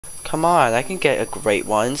Come on, I can get a great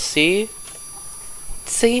one. See?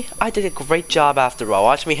 See? I did a great job after all.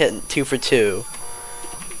 Watch me hit 2 for 2.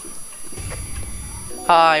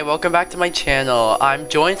 Hi, welcome back to my channel. I'm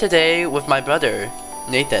joined today with my brother,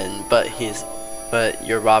 Nathan, but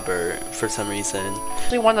you're Robert for some reason. I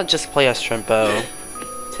actually want to just play as Shrimpo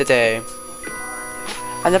today.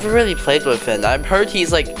 I never really played with him. I've heard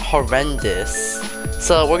he's like horrendous.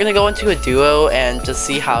 So we're gonna go into a duo and just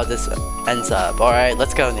see how this ends up. Alright,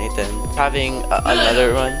 let's go, Nathan. Having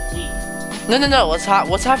another one. No, let's have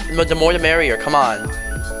the more the merrier, come on.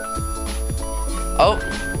 Oh.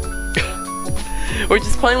 We're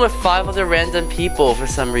just playing with 5 other random people for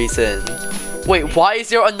some reason. Wait, why is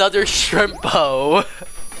there another Shrimpo?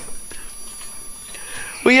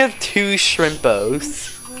 We have 2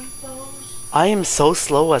 Shrimpos. I am so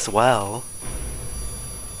slow as well.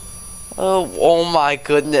 Oh my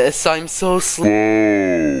goodness, I'm so slow.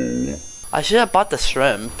 I should have bought the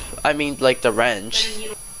shrimp. I mean, like the wrench.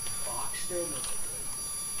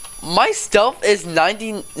 My stealth is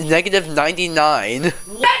negative 99.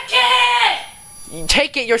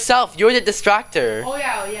 Take it yourself. You're the distractor. Oh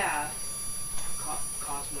yeah.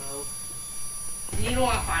 Cosmo. You don't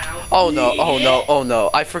want to find out. Oh no.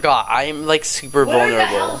 I forgot. I'm like super vulnerable. Where the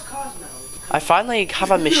hell is Cosmo? I finally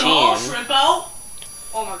have a machine. No, Shrimpo?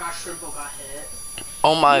 Oh my gosh, Shrimpo got hit.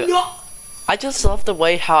 Oh my. No. I just love the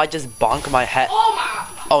way how I just bonk my head. Oh my.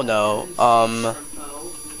 Oh no.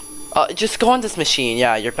 Just go on this machine.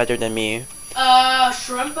 Yeah, you're better than me.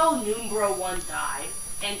 Shrimpo Numbro 1 died,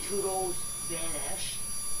 and Toodles vanished.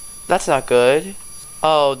 That's not good.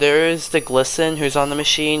 Oh, there is the Glisten who's on the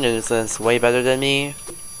machine, and is way better than me.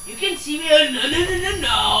 You can see me.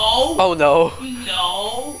 No. Oh no.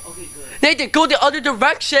 No. Okay, good. Nathan, go the other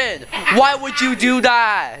direction. Why would you do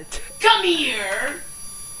that? Come here,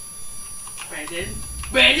 Brandon.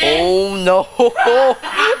 Oh no.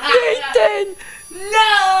 Nathan.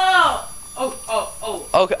 No. Oh.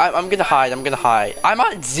 Okay, I'm gonna hide. I'm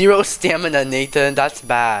at 0 stamina, Nathan. That's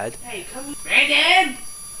bad. Hey, come here, Brandon.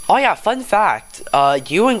 Oh yeah, fun fact.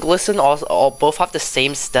 You and Glisten both have the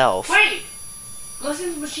same stealth. Wait.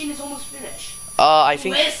 Glisten's machine is almost finished. I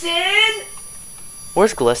think. Listen.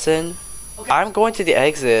 Where's Glisten? Okay. I'm going to the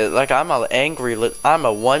exit. Like I'm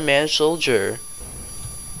a one-man soldier.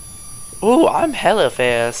 Ooh, I'm hella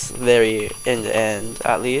fast. Very in the end,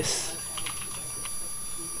 at least.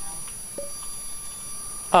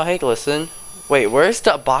 Oh, hey, Glisten. Wait, where's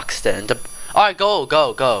the box then? Alright, go.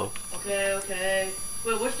 Okay.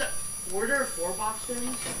 Wait, were there 4 box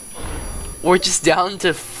things? We're just down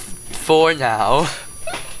to 4 now.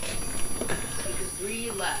 Because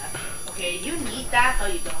 3 left. Okay, you need that,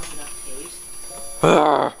 but you don't have enough taste.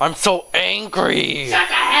 I'm so angry. Shut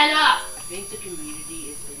the head up! I think the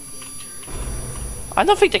community is in danger. I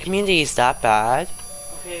don't think the community is that bad.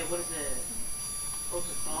 Okay, what is it? Oh,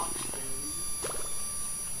 it's a Boxton.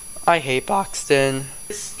 I hate Boxton.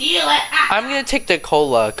 Steal it! I'm gonna take the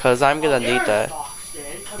cola, cause I'm gonna need that.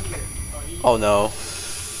 Boxton. Come here, buddy. Oh no.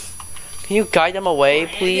 Can you guide them away,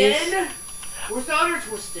 please? Where's the other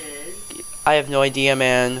Twisted? I have no idea,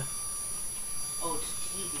 man. Oh, it's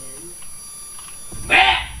Tegan.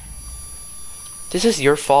 This is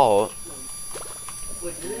your fault.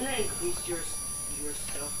 Wait, didn't that increase your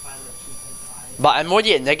stuff by like 2.5? But I'm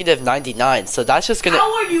already at negative 99, so that's just gonna.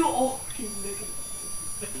 How are you already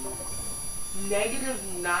negative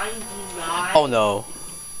 99? Oh no.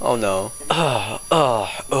 I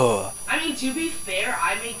mean, to be fair,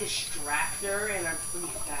 I made Distractor and I'm pretty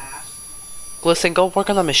fast. Listen, go work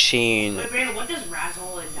on the machine. Wait, Brandon, what does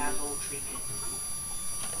Razzle and Dazzle Trinket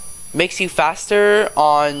do? Makes you faster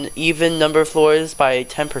on even number of floors by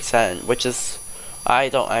 10%, which is, I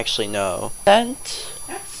don't actually know. That's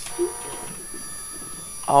stupid.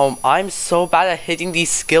 I'm so bad at hitting these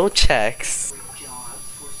skill checks.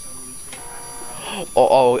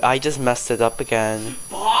 Oh, I just messed it up again.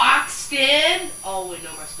 Boxton! Oh, wait,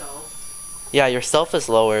 no, my stealth. Yeah, your stealth is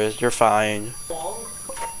lower. You're fine.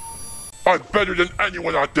 I'm better than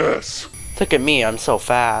anyone at this! Look at me, I'm so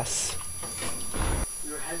fast.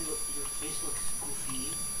 Your face looks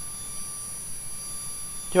goofy.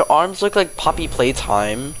 Your arms look like Poppy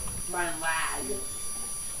Playtime. My lag.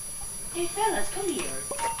 Hey, fellas, come here.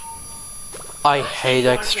 I hate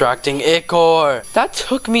extracting ichor. That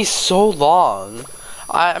took me so long.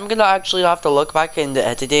 I'm gonna actually have to look back in the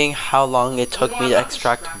editing how long it took me to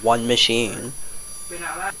extract one machine.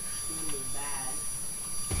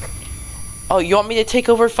 Oh, you want me to take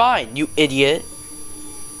over? Fine, you idiot.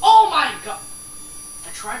 Oh my god!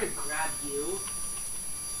 I tried to grab you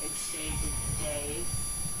and save the day.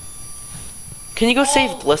 Can you go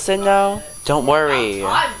save Glisten now? Don't worry.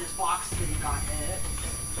 About time this box thing got hit.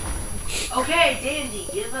 Okay, Dandy,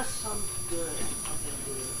 give us some good.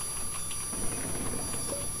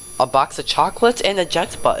 A box of chocolates and a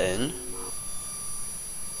eject button.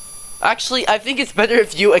 Actually, I think it's better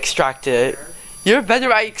if you extract it. You're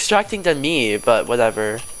better at extracting than me, but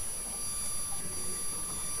whatever.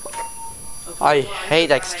 I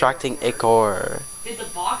hate extracting ichor. Did the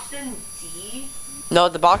Boxton D? No,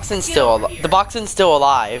 the Boxton's still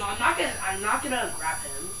alive. No, I'm not gonna grab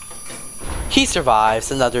him. He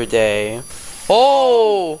survives another day.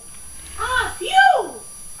 Oh! Ah, phew!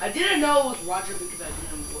 I didn't know it was Roger because I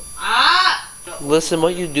didn't. Ah! No. Listen,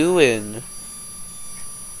 what you doing?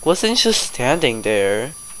 Glisten's just standing there.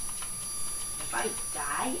 If I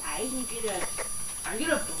die, I'm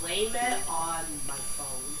gonna blame it on my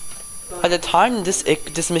phone. By the time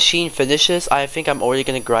this machine finishes, I think I'm already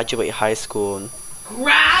gonna graduate high school.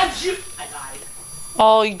 I died.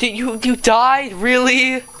 Oh, you died?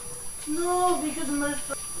 Really? No, because of my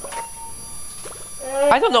phone.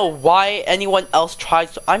 I don't know why anyone else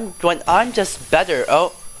tries to. I'm just better.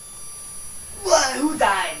 Oh. What? Who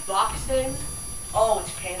died? Boxton? Oh,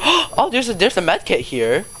 it's Panda. Oh, there's a med kit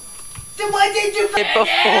here. Then why did you find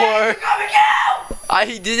Before it? Coming out! I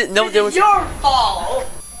didn't know there was. Your fault.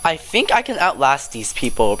 I think I can outlast these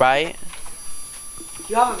people, right?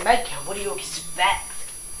 You have a med kit. What do you expect?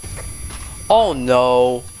 Oh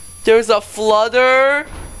no, there's a fludder.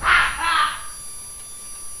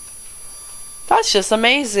 That's just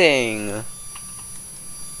amazing.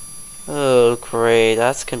 Oh great,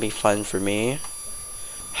 that's gonna be fun for me.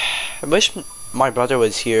 I wish my brother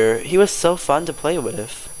was here. He was so fun to play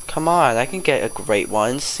with. Come on, I can get a great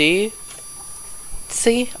one. See?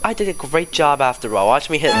 See? I did a great job after all. Watch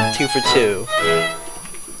me hit 2 for 2.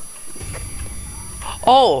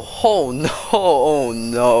 Oh no, oh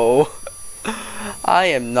no. I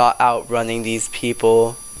am not outrunning these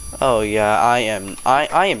people. Oh yeah, I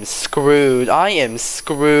am screwed. I am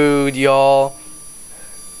screwed, y'all.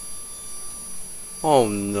 Oh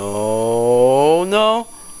no, no.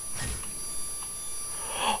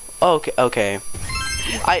 Okay.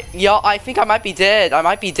 I think I might be dead. I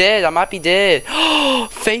might be dead.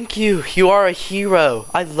 Thank you. You are a hero.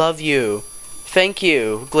 I love you. Thank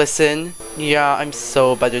you, Glisten. Yeah, I'm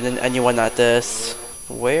so better than anyone at this.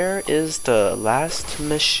 Where is the last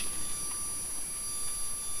mission?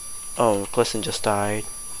 Oh, Glisten just died.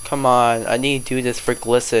 Come on, I need to do this for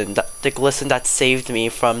Glisten. The Glisten that saved me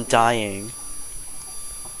from dying.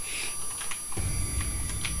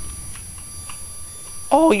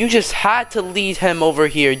 Oh, you just had to lead him over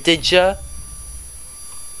here, did ya?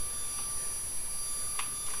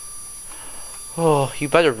 Oh, you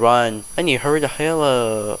better run. I need to hurry the hell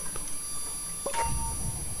up.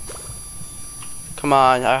 Come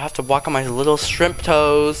on, I have to walk on my little shrimp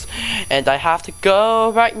toes. And I have to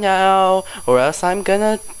go right now, or else I'm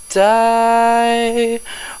gonna die.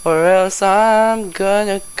 Or else I'm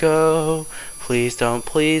gonna go. Please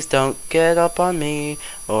don't get up on me,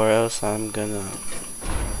 or else I'm gonna...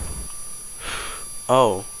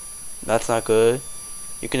 Oh, that's not good.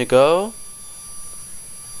 You gonna go?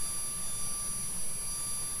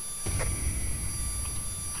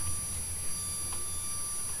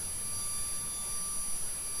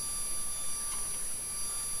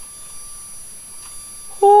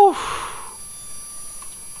 Whew.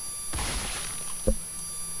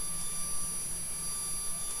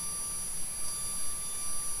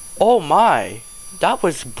 Oh my, that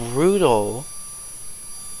was brutal.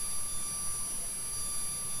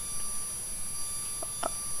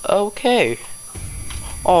 Okay.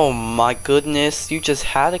 Oh my goodness, you just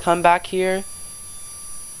had to come back here?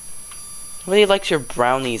 Really likes your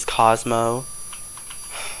brownies, Cosmo.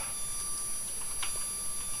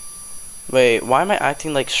 Wait, why am I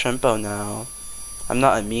acting like Shrimpo now? I'm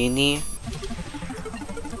not a meanie.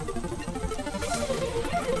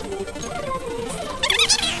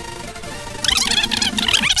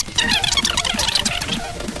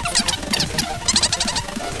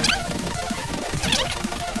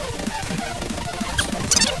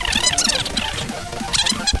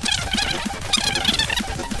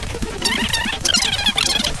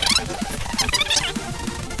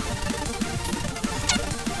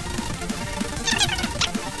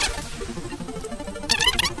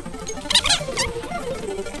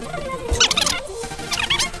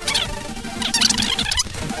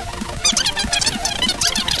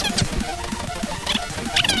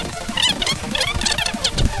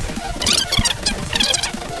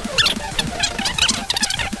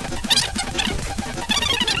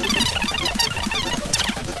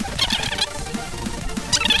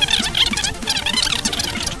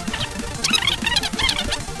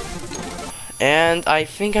 And I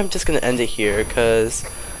think I'm just gonna end it here, because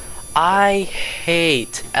I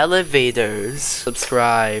hate elevators.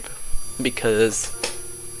 Subscribe, because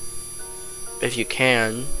if you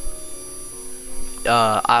can,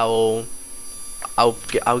 I'll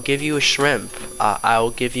give you a shrimp.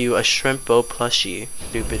 I'll give you a shrimpo plushie.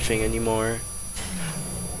 Stupid thing anymore.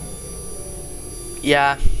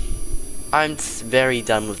 Yeah, I'm very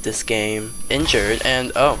done with this game. Injured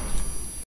and oh.